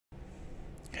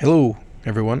Hello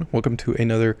everyone, welcome to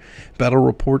another battle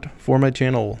report for my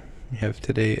channel. We have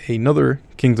today another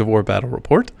Kings of War battle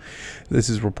report. This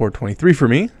is report 23 for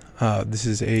me. This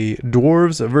is a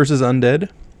Dwarves versus Undead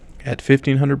at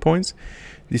 1500 points.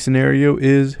 The scenario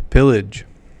is Pillage.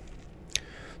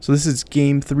 So this is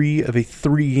game 3 of a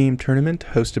 3-game tournament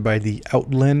hosted by the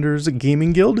Outlanders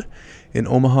Gaming Guild in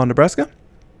Omaha, Nebraska.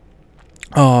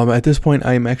 At this point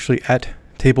I am actually at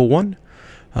table 1.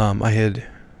 I had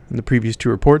in the previous 2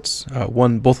 reports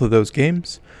won both of those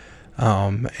games,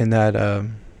 and that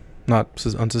not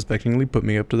unsuspectingly put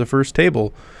me up to the first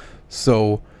table.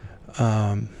 So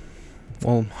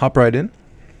we'll hop right in.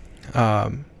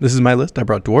 This is my list. I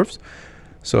brought Dwarfs.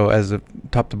 So as of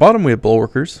top to bottom we have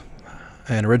Bulwarkers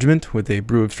and a regiment with a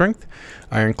Brew of Strength,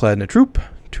 Ironclad and a troop,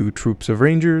 2 troops of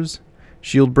Rangers,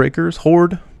 Shield Breakers,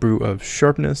 Horde, Brew of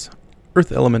Sharpness,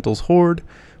 Earth Elementals, Horde,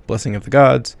 Blessing of the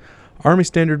Gods, Army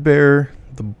Standard Bearer,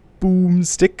 the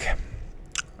Boomstick,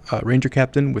 Ranger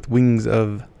Captain with Wings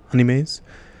of Honeymaze,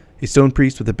 a Stone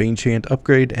Priest with a Banechant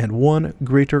upgrade, and 1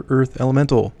 Greater Earth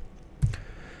Elemental.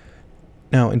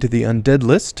 Now into the Undead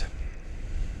list.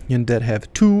 The Undead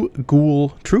have 2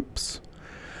 Ghoul troops,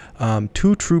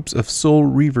 2 troops of Soul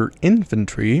Reaver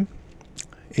Infantry,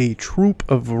 a troop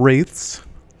of Wraiths,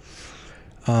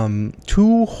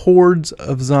 2 hordes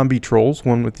of Zombie Trolls,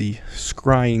 one with the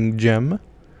Scrying Gem,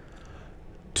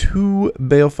 2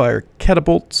 Balefire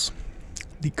Catapults,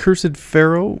 the Cursed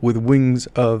Pharaoh with Wings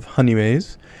of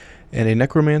Honeymaze, and a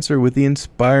Necromancer with the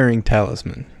Inspiring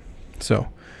Talisman. So,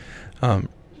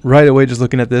 right away, just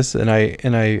looking at this, and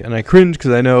I cringe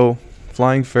because I know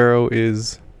Flying Pharaoh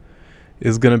is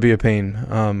gonna be a pain.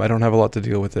 I don't have a lot to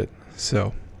deal with it,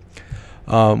 so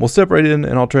we'll step right in,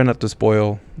 and I'll try not to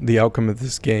spoil the outcome of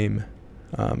this game.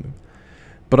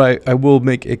 But I will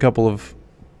make a couple of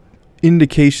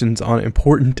indications on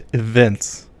important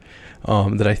events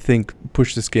that I think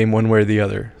push this game one way or the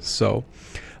other. So,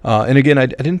 and again, I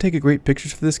didn't take a great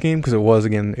pictures for this game because it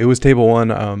was table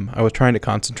 1. I was trying to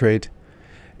concentrate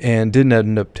and didn't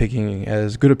end up taking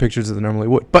as good of pictures as I normally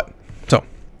would. But so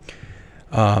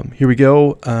here we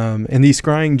go. And the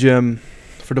Scrying Gem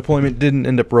for deployment didn't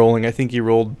end up rolling. I think he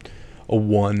rolled a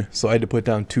 1, so I had to put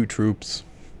down 2 troops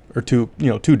or 2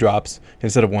 drops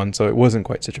instead of 1. So it wasn't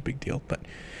quite such a big deal, but.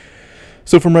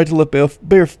 So from right to left,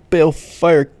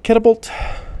 Balefire Catapult,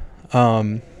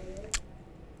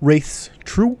 Wraith's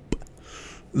Troop,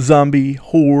 Zombie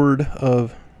Horde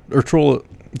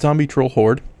Zombie Troll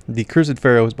Horde, the Cursed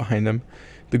Pharaoh is behind them,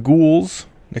 the Ghouls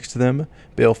next to them,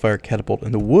 Balefire Catapult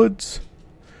in the woods,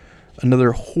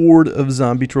 another Horde of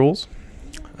Zombie Trolls,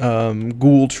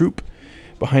 Ghoul Troop.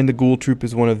 Behind the Ghoul Troop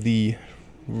is one of the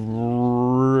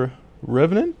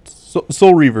Revenant?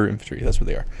 Soul Reaver Infantry, that's what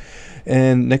they are.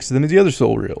 And next to them is the other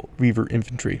Soul Reaver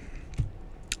Infantry.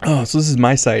 So this is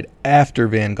my side after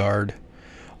Vanguard.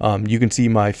 You can see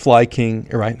my Fly King,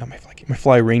 my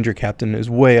Fly Ranger Captain is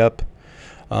way up.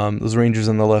 Those Rangers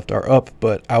on the left are up,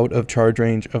 but out of charge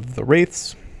range of the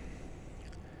Wraiths.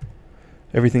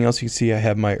 Everything else you can see, I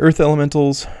have my Earth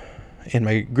Elementals and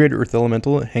my Greater Earth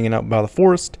Elemental hanging out by the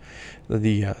forest.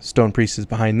 The Stone Priest is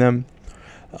behind them.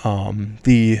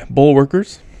 The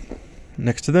Bulwarkers.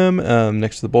 Next to them,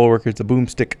 next to the Bulwarkers, the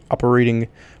Boomstick operating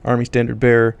Army Standard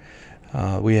Bearer.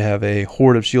 We have a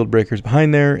Horde of Shield Breakers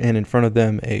behind there, and in front of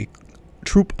them a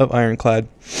troop of Ironclad.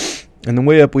 And then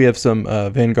way up we have some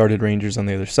Vanguarded Rangers on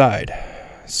the other side.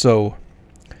 So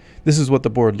this is what the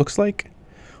board looks like.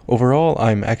 Overall,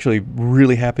 I'm actually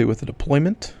really happy with the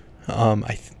deployment.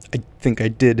 I think I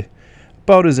did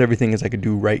about everything as I could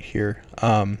do right here.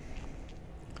 Well,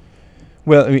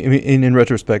 I mean, in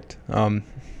retrospect,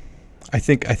 I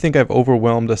think I've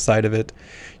overwhelmed a side of it.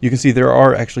 You can see there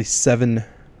are actually 7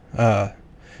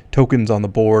 tokens on the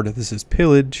board. This is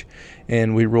Pillage,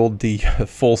 and we rolled the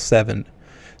full 7.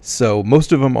 So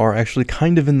most of them are actually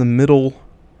kind of in the middle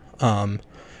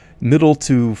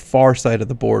to far side of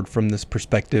the board from this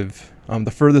perspective.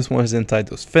 The furthest one is inside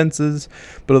those fences,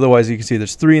 but otherwise you can see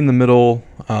there's 3 in the middle.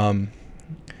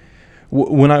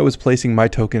 When I was placing my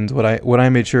tokens, what I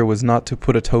made sure was not to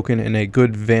put a token in a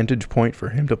good vantage point for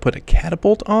him to put a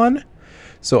catapult on.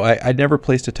 So I never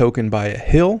placed a token by a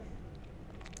hill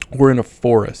or in a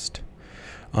forest.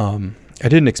 I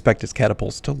didn't expect his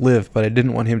catapults to live, but I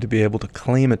didn't want him to be able to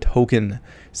claim a token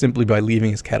simply by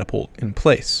leaving his catapult in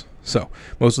place. So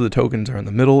most of the tokens are in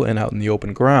the middle and out in the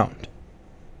open ground.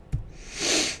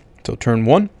 So turn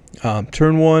 1.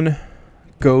 Turn 1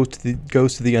 goes to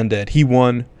the Undead.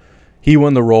 He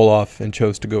won the roll-off and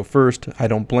chose to go first. I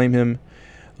don't blame him.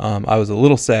 I was a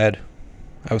little sad.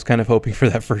 I was kind of hoping for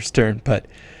that first turn, but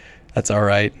That's all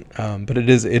right. But it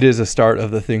is a start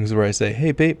of the things where I say,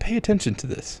 hey, pay attention to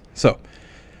this. So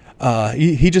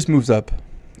he just moves up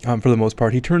for the most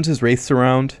part. He turns his wraiths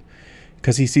around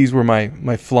because he sees where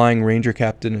my flying ranger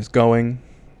captain is going.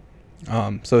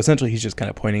 So essentially he's just kind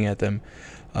of pointing at them.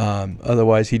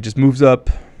 Otherwise he just moves up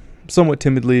somewhat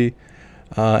timidly.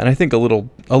 And I think a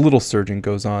little surging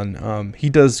goes on. He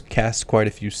does cast quite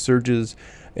a few surges,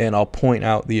 and I'll point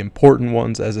out the important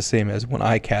ones as the same as when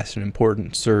I cast an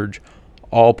important surge.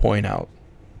 I'll point out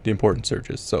the important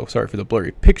surges. So sorry for the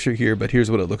blurry picture here, but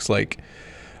here's what it looks like.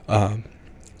 The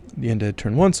Undead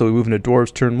turn 1, so we move into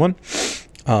Dwarves turn 1.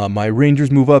 My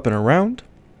Rangers move up and around.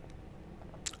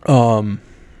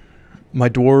 My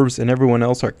Dwarves and everyone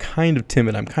else are kind of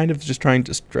timid. I'm kind of just trying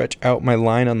to stretch out my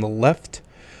line on the left.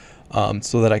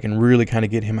 So that I can really kind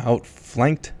of get him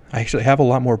outflanked. I actually have a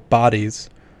lot more bodies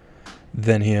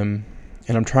than him,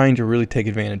 and I'm trying to really take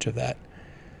advantage of that.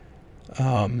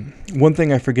 One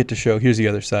thing I forget to show, here's the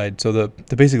other side. So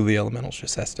basically the elementals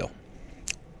just sat still.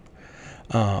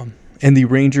 And the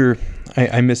ranger,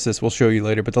 I missed this, we'll show you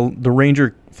later, but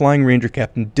the flying ranger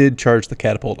captain did charge the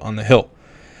catapult on the hill.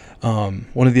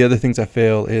 One of the other things I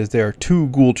fail is there are 2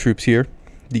 ghoul troops here.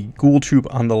 The ghoul troop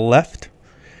on the left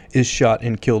is shot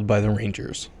and killed by the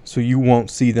rangers, so you won't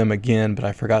see them again, but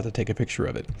I forgot to take a picture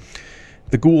of it.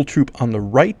 The ghoul troop on the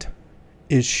right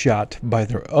is shot by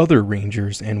their other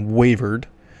rangers and wavered.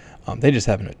 They just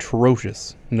have an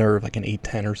atrocious nerve, like an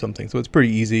 810 or something, so it's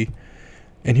pretty easy.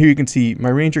 And here you can see my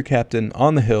ranger captain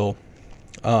on the hill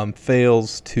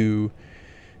fails to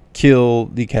kill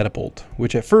the catapult,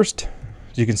 which at first,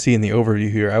 as you can see in the overview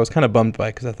here, I was kind of bummed by,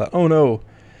 because I thought, oh no,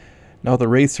 now the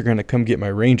wraiths are going to come get my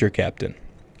ranger captain.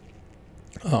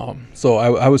 So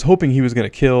I was hoping he was going to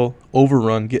kill,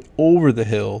 overrun, get over the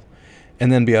hill,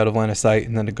 and then be out of line of sight,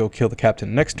 and then to go kill the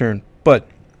captain next turn, or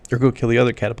go kill the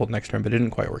other catapult next turn, but it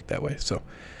didn't quite work that way. So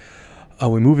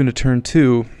we move into turn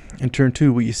 2. In turn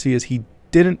 2, what you see is he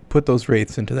didn't put those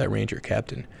wraiths into that ranger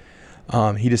captain.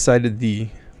 He decided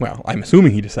well, I'm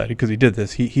assuming he decided, because he did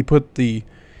this. He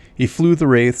flew the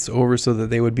wraiths over so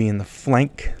that they would be in the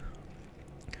flank.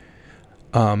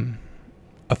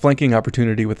 A flanking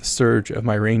opportunity with a surge of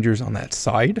my rangers on that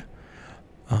side.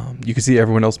 You can see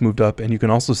everyone else moved up, and you can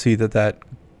also see that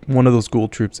one of those ghoul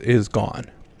troops is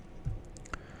gone.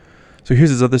 So here's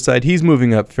his other side. He's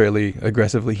moving up fairly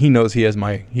aggressively. He knows he has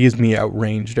me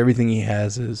outranged. Everything he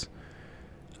has is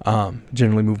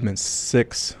generally movement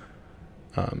 6.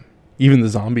 Even the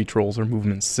zombie trolls are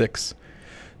movement 6.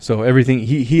 So everything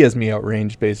he has me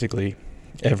outranged basically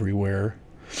everywhere.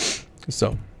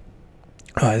 So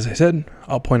as I said,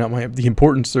 I'll point out the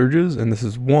important surges, and this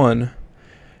is 1.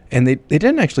 And they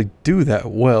didn't actually do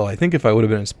that well. I think if I would have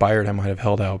been inspired, I might have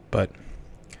held out. But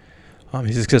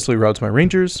he successfully routes my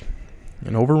rangers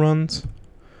and overruns.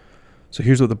 So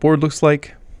here's what the board looks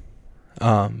like.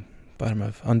 Bottom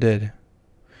of Undead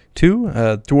 2,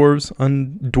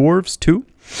 Dwarves 2.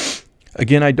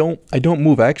 Again, I don't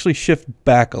move. I actually shift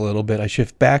back a little bit. I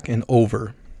shift back and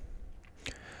over.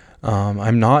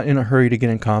 I'm not in a hurry to get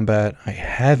in combat. I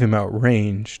have him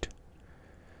outranged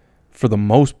for the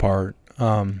most part.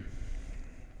 And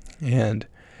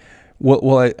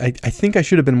I think I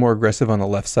should have been more aggressive on the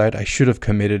left side. I should have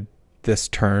committed this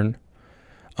turn,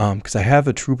 because I have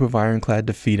a troop of ironclad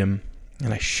to feed him,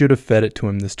 and I should have fed it to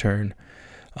him this turn,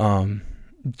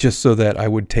 just so that I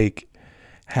would take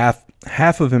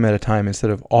half of him at a time instead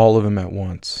of all of him at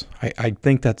once. I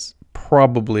think that's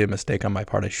probably a mistake on my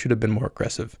part. I should have been more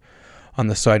aggressive on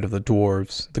the side of the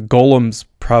dwarves. The golems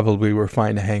probably were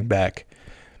fine to hang back,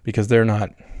 because they're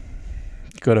not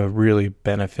going to really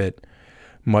benefit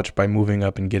much by moving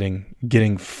up and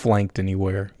getting flanked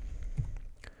anywhere.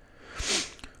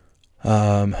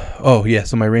 Oh yeah,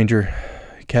 so my ranger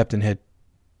captain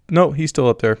he's still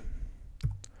up there.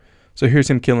 So here's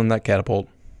him killing that catapult,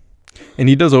 and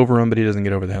he does overrun, but he doesn't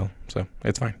get over the hill, so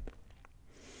it's fine.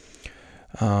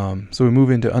 So we move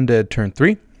into Undead turn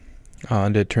 3.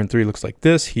 Undead turn 3 looks like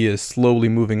this. He is slowly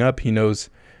moving up. He knows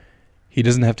he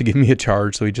doesn't have to give me a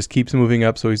charge, so he just keeps moving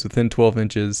up. So he's within 12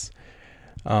 inches,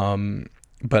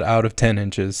 but out of 10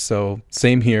 inches. So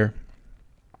same here.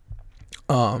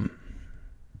 You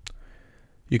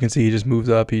can see he just moves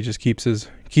up. He just keeps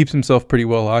himself pretty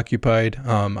well occupied.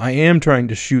 I am trying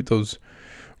to shoot those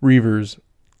Reavers,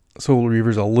 Soul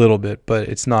Reavers, a little bit, but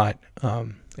it's not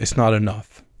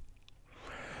enough.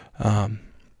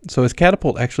 So his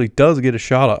catapult actually does get a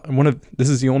shot. This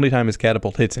is the only time his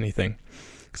catapult hits anything,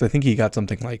 because I think he got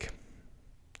something like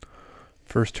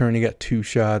first turn he got 2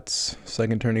 shots,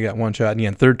 second turn he got 1 shot, and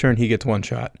yeah, third turn he gets 1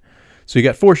 shot. So he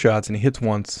got 4 shots and he hits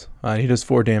once, and he does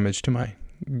 4 damage to my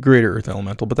Greater Earth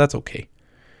Elemental, but that's okay.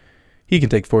 he can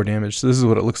take 4 damage. So this is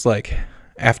what it looks like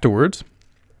afterwards.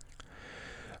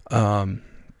 So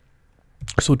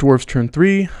Dwarves turn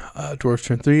 3. Dwarves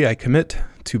turn 3, I commit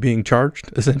to being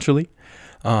charged, essentially.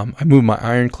 I move my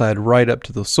Ironclad right up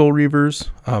to the Soul Reavers,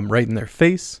 right in their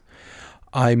face.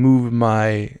 I move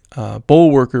my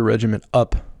Bulwarker Regiment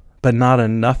up, but not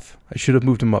enough. I should have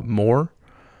moved them up more.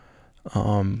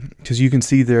 Because you can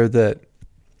see there that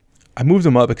I moved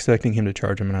him up expecting him to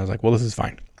charge him, and I was like, well, this is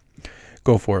fine.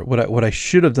 Go for it. What I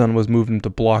should have done was move him to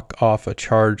block off a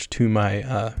charge to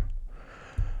my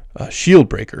shield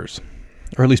breakers,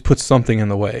 or at least put something in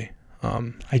the way.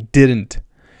 I didn't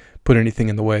put anything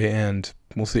in the way, and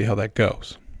we'll see how that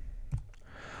goes.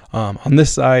 On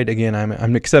this side, again,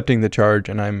 I'm accepting the charge,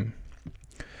 and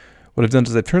what I've done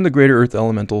is I've turned the Greater Earth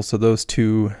Elementals, so those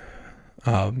two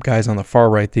guys on the far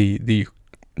right, the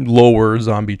lower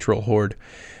zombie troll horde,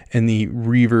 and the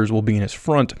Reavers will be in his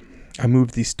front. I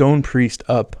moved the Stone Priest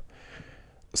up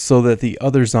so that the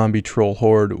other zombie troll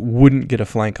horde wouldn't get a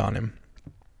flank on him.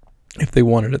 If they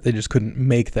wanted it, they just couldn't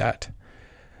make that.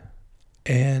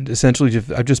 And essentially,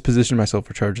 I've just positioned myself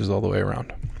for charges all the way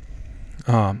around.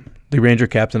 The Ranger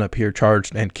Captain up here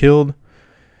charged and killed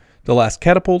the last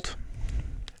catapult.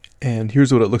 And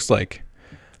here's what it looks like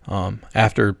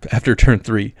after turn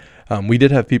 3. We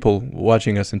did have people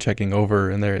watching us and checking over,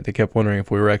 and they kept wondering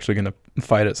if we were actually going to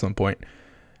fight at some point.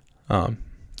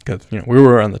 Because we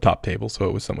were on the top table, so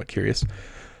it was somewhat curious.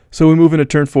 So we move into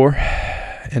turn 4.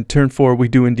 And turn 4, we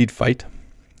do indeed fight.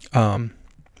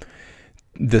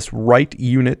 This right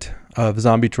unit of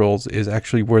zombie trolls is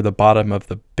actually where the bottom of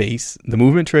the base, the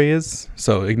movement tray is.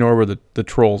 So ignore where the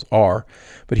trolls are.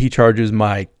 But he charges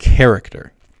my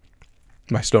character,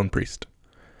 my Stone Priest.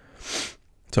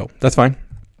 So that's fine.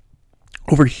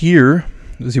 Over here,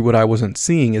 see what I wasn't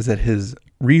seeing is that his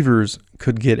Reavers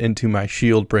could get into my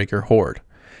shield breaker horde.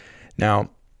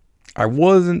 Now, I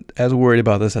wasn't as worried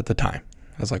about this at the time.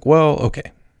 I was like, well,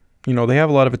 okay. They have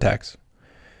a lot of attacks.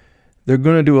 They're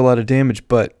going to do a lot of damage,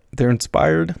 but they're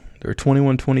inspired. They're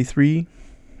 21-23.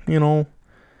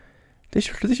 They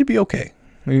should be okay.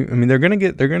 I mean, they're going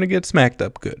to get smacked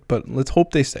up good, but let's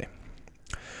hope they stay.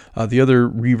 The other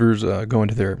Reavers go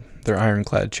into their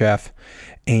Ironclad chaff,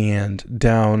 and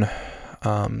down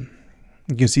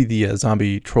you can see the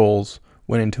zombie trolls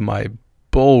went into my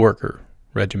Bulwarker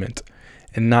regiment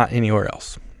and not anywhere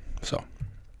else. So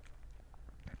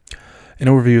an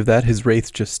overview of that, his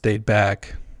Wraiths just stayed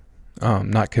back,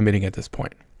 not committing at this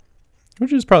point,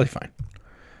 which is probably fine.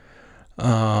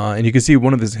 And you can see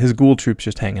one of his ghoul troops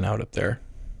just hanging out up there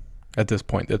at this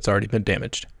point that's already been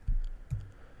damaged.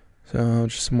 So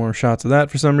just some more shots of that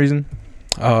for some reason.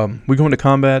 We go into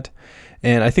combat,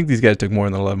 and I think these guys took more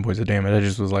than 11 points of damage. I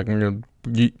just was like,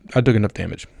 I took enough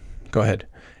damage. Go ahead.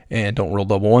 And don't roll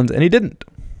double ones. And he didn't.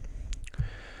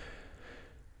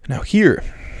 Now here,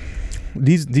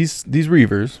 these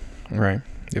Reavers, right,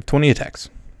 they have 20 attacks.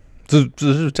 So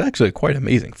it's actually quite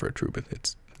amazing for a troop.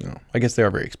 It's, I guess they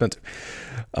are very expensive.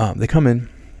 They come in,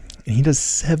 and he does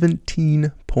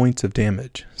 17 points of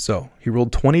damage. So he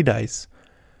rolled 20 dice,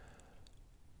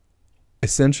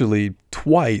 essentially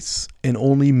twice, and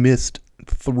only missed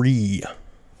 3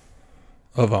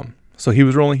 of them. So he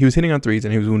was hitting on 3s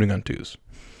and he was wounding on 2s.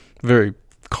 Very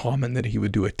common that he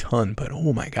would do a ton, but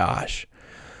oh my gosh,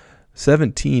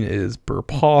 17 is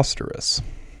preposterous.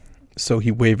 So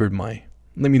he wavered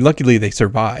luckily they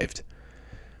survived,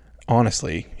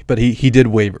 honestly, but he did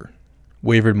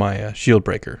wavered my shield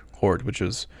breaker horde, which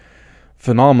was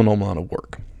phenomenal amount of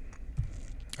work.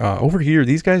 Over here,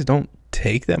 these guys don't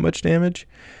take that much damage,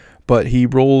 but he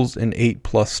rolls an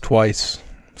 8+ twice,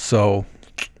 so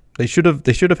they should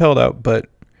have held out, but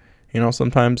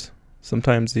sometimes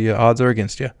the odds are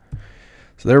against you.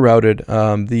 So they're routed.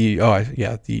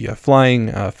 The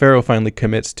flying Pharaoh finally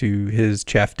commits to his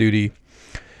chaff duty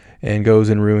and goes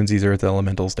and ruins these Earth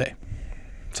Elementals' day.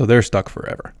 So they're stuck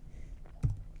forever.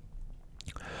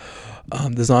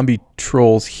 The zombie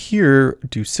trolls here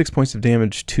do 6 points of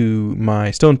damage to my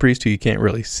Stone Priest, who you can't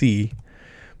really see,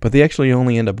 but they actually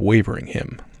only end up wavering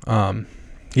him.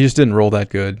 He just didn't roll that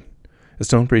good. The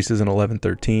Stone Priest is an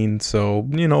 11-13, so,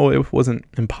 it wasn't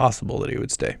impossible that he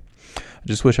would stay. I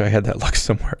just wish I had that luck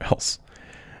somewhere else.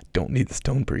 Don't need the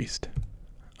Stone Priest.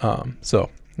 So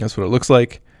that's what it looks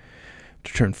like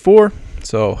to turn 4.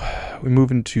 So we move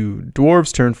into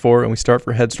Dwarves turn 4, and we start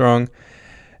for Headstrong,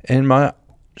 and my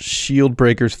shield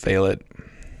breakers fail it.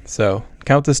 So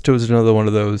count this as another one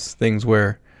of those things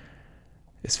where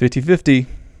it's 50-50.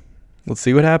 Let's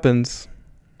see what happens.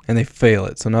 And they fail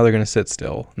it. So now they're going to sit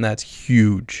still. And that's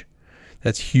huge.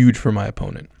 That's huge for my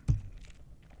opponent.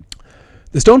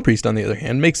 The Stone Priest, on the other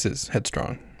hand, makes his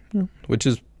Headstrong, which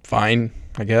is fine,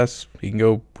 I guess. He can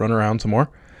go run around some more.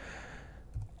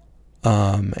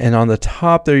 And on the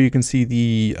top there, you can see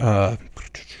the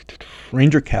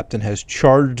Ranger Captain has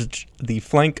charged the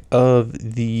flank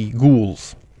of the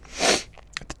ghouls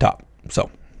at the top. So,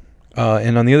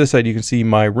 and on the other side, you can see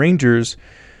my Rangers,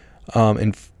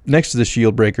 and next to the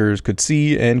shield breakers, could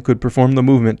see and could perform the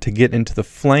movement to get into the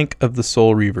flank of the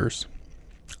Soul Reavers.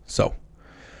 So,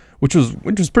 which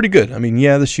was pretty good. I mean,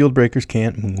 yeah, the shield breakers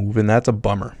can't move, and that's a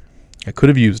bummer. I could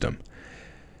have used them,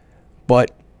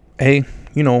 but hey,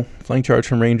 you know, flank charge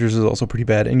from Rangers is also pretty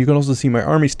bad. And you can also see my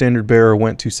army standard bearer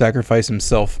went to sacrifice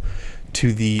himself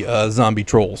to the zombie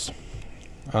trolls,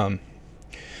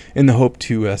 in the hope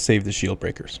to save the shield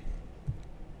breakers.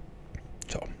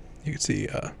 So you can see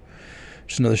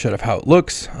just another shot of how it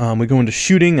looks. We go into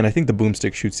shooting, and I think the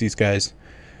boomstick shoots these guys,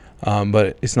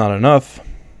 but it's not enough.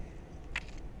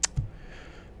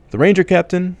 The Ranger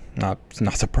Captain, not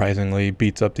surprisingly,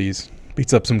 beats up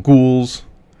some ghouls.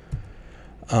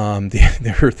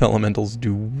 The Earth Elementals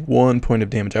do 1 point of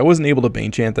damage. I wasn't able to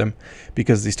Bane Chant them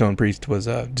because the Stone Priest was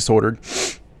disordered.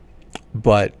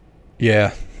 But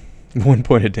yeah, 1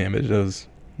 point of damage. That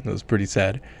was pretty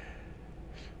sad.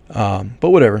 But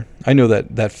whatever. I know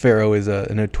that Pharaoh is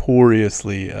a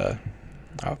notoriously I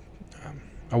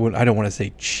don't want to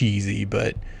say cheesy,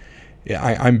 but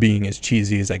yeah, I'm being as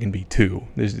cheesy as I can be too.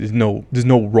 There's no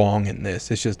wrong in this.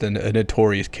 It's just a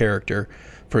notorious character.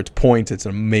 For its points, it's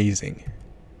amazing.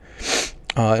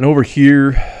 And over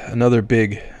here, another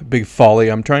big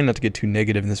folly. I'm trying not to get too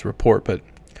negative in this report, but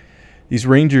these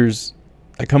Rangers,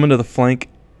 I come into the flank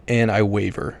and I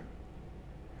waver.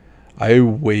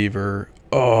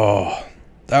 Oh,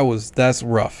 that's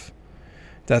rough.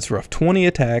 That's rough. 20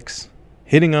 attacks,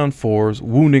 hitting on 4s,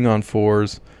 wounding on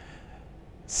 4s,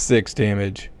 6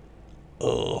 damage.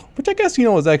 Ugh. Which I guess,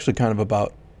 is actually kind of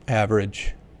about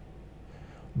average.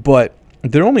 But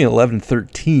they're only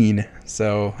 11-13,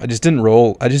 so I just didn't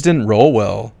roll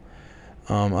well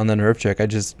on the nerve check. It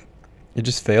just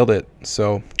failed it.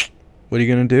 So what are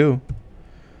you gonna do?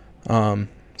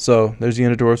 So there's the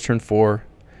end of Dwarfs turn 4,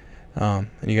 and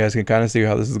you guys can kind of see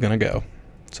how this is gonna go.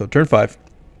 So turn 5.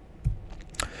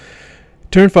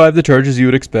 Turn 5, the charges you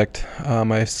would expect.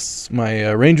 My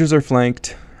Rangers are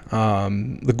flanked.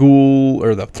 The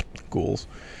ghouls,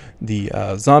 the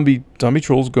zombie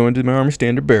trolls go into my army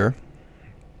standard bearer.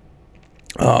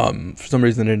 For some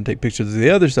reason I didn't take pictures of the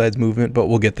other side's movement, but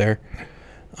we'll get there.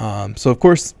 So of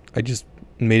course I just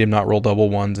made him not roll double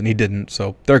ones, and he didn't,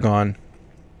 so they're gone.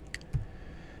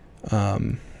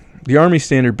 The army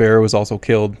standard bearer was also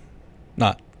killed,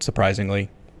 not surprisingly.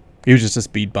 He was just a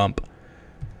speed bump.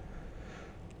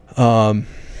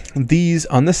 These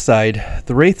on this side,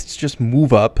 the wraiths just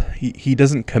move up. He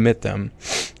doesn't commit them,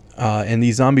 and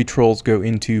these zombie trolls go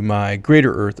into my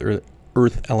greater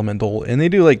earth elemental, and they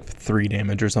do like 3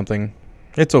 damage or something.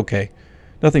 It's okay,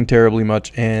 nothing terribly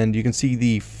much. And you can see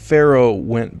the Pharaoh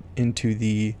went into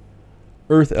the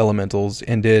earth elementals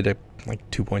and did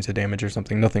like 2 points of damage or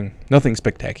something. Nothing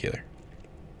spectacular.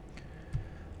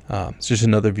 It's just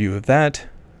another view of that.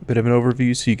 A bit of an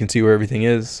overview so you can see where everything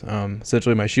is.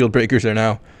 Essentially my shield breakers are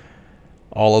now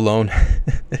all alone.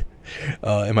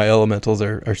 And my elementals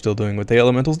are still doing what the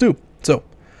elementals do. So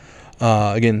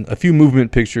again, a few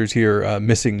movement pictures here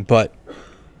missing, but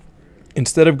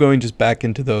instead of going just back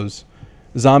into those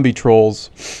zombie trolls,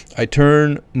 I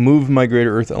move my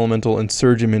greater earth elemental and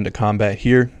surge him into combat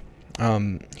here.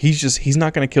 He's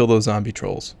not going to kill those zombie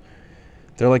trolls.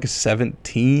 They're like a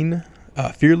 17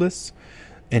 fearless,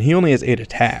 and he only has 8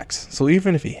 attacks. So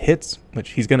even if he hits,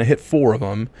 which he's going to hit 4 of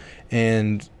them,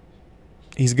 and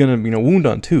he's going to wound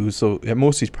on 2, so at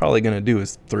most he's probably going to do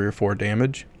is 3 or 4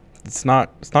 damage. It's not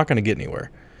going to get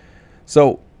anywhere.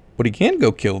 So what he can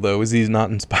go kill though is these not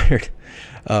inspired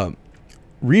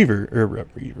wraiths.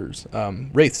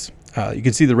 You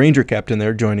can see the Ranger Captain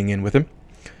there joining in with him.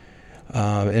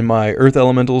 And my earth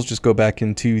elementals just go back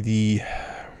into the,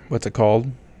 what's it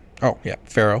called? Oh yeah,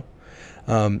 Pharaoh.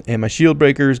 And my shield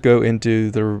breakers go into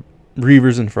the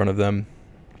Reavers in front of them.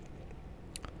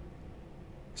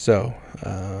 So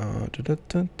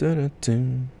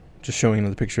just showing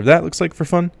another picture of that. Looks like for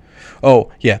fun.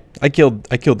 Oh yeah, I killed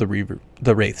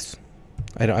the wraiths.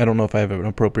 I don't know if I have an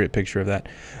appropriate picture of that.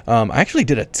 I actually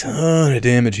did a ton of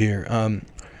damage here.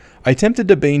 I attempted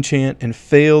to Bane Chant and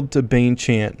failed to Bane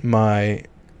Chant my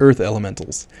earth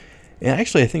elementals. And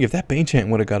actually, I think if that Bane Chant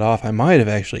would have got off, I might have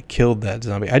actually killed that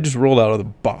zombie. I just rolled out of the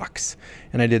box,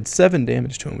 and I did 7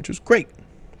 damage to him, which was great.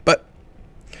 But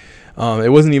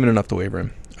it wasn't even enough to waver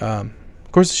him.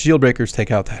 Of course, the shield breakers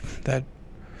take out that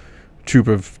troop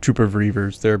of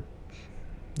reavers.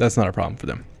 That's not a problem for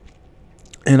them.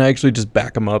 And I actually just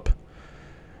back them up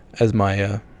as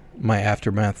my my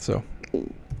aftermath. So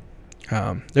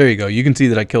there you go. You can see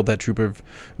that I killed that troop of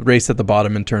race at the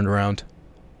bottom and turned around.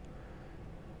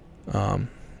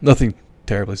 Nothing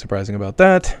terribly surprising about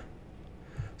that.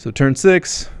 So turn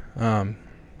 6.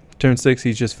 Turn 6,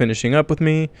 he's just finishing up with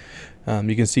me.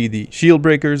 You can see the shield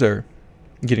breakers are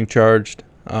getting charged.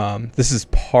 This is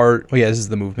part... Oh yeah, this is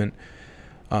the movement.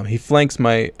 He flanks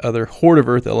my other horde of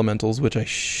earth elementals, which I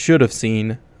should have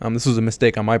seen. This was a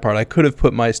mistake on my part. I could have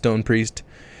put my stone priest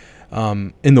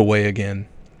in the way again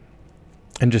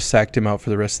and just sacked him out for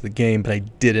the rest of the game, but I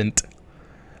didn't,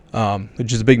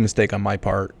 which is a big mistake on my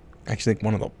part. I actually think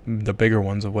one of the bigger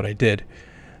ones of what I did.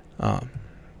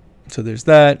 So there's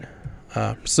that.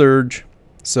 Surge.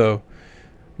 So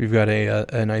we've got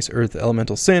a nice earth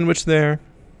elemental sandwich there.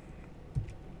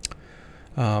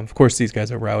 Of course, these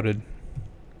guys are routed.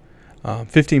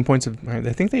 15 points of...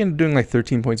 I think they ended up doing like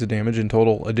 13 points of damage in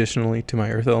total additionally to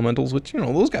my earth elementals, which, you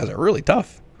know, those guys are really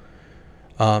tough.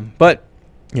 But,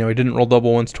 you know, he didn't roll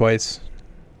double once, twice.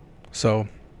 So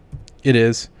it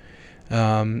is.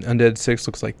 Undead 6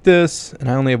 looks like this. And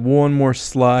I only have one more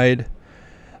slide.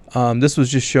 This was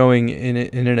just showing in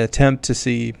an attempt to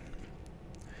see...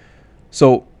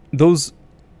 So those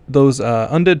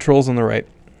undead trolls on the right,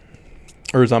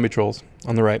 or zombie trolls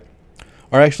on the right,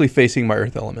 are actually facing my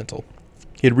earth elemental.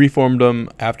 He had reformed them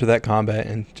after that combat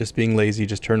and just being lazy,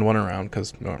 just turned one around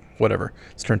because, whatever,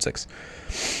 it's turn 6.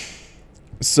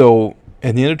 So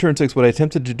at the end of turn 6, what I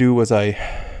attempted to do was I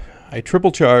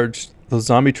triple charged those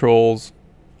zombie trolls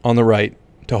on the right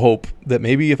to hope that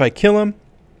maybe if I kill him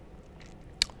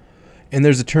and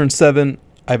there's a turn 7,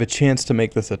 I have a chance to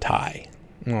make this a tie.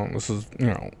 Well, this is, you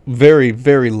know, very,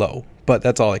 very low, but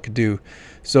that's all I could do.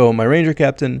 So my ranger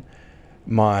captain,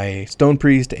 my stone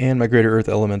priest, and my greater earth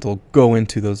elemental go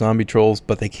into those zombie trolls,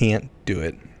 but they can't do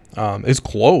it. It's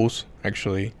close,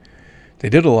 actually. They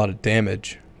did a lot of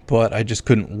damage, but I just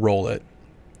couldn't roll it.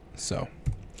 So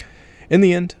in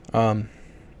the end,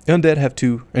 undead have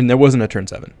 2, and there wasn't a turn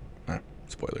 7.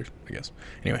 Spoilers, I guess.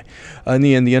 Anyway, in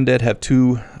the end, the undead have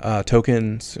 2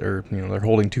 tokens, or, you know, they're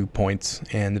holding 2 points,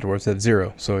 and the dwarves have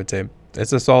 0. So it's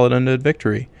a solid undead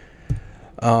victory.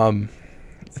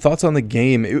 Thoughts on the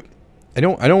game? I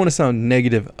don't want to sound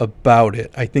negative about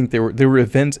it. I think there were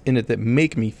events in it that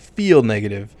make me feel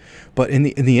negative, but in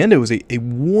the end, it was a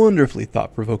wonderfully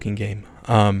thought-provoking game.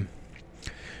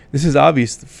 This is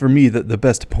obvious for me that the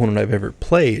best opponent I've ever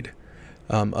played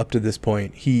up to this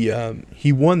point. He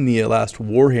won the last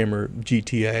Warhammer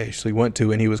GT I actually went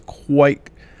to, and he was quite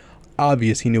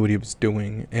obvious he knew what he was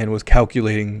doing and was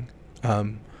calculating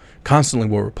constantly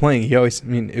what we're playing. He always, I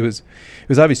mean, it was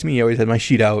obvious to me. He always had my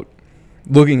sheet out,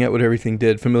 looking at what everything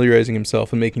did, familiarizing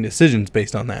himself, and making decisions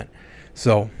based on that.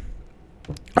 So,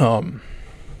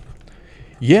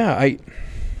 yeah,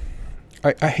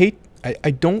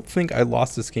 I don't think I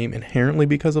lost this game inherently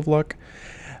because of luck.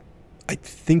 I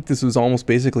think this was almost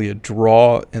basically a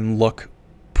draw, and luck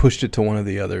pushed it to one of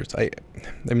the others. I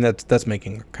mean, that's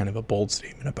making kind of a bold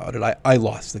statement about it. I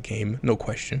lost the game, no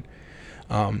question.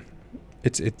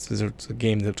 It's a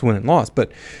game that's win and loss,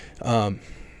 but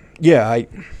yeah,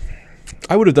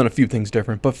 I would have done a few things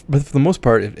different, but for the most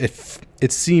part,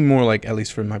 it seemed more like, at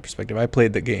least from my perspective, I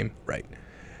played the game right,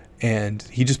 and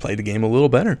he just played the game a little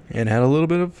better and had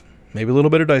maybe a little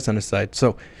better dice on his side.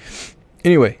 So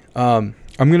anyway,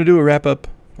 I'm gonna do a wrap up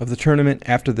of the tournament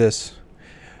after this,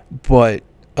 but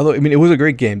although, I mean, it was a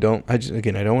great game. I don't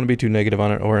want to be too negative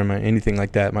on it or anything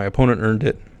like that. My opponent earned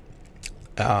it.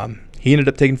 He ended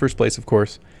up taking first place, of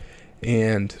course,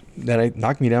 and then it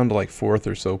knocked me down to like 4th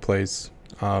or so place,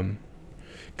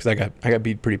 because I got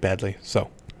beat pretty badly. So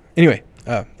anyway,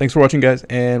 thanks for watching, guys,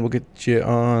 and we'll get you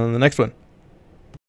on the next one.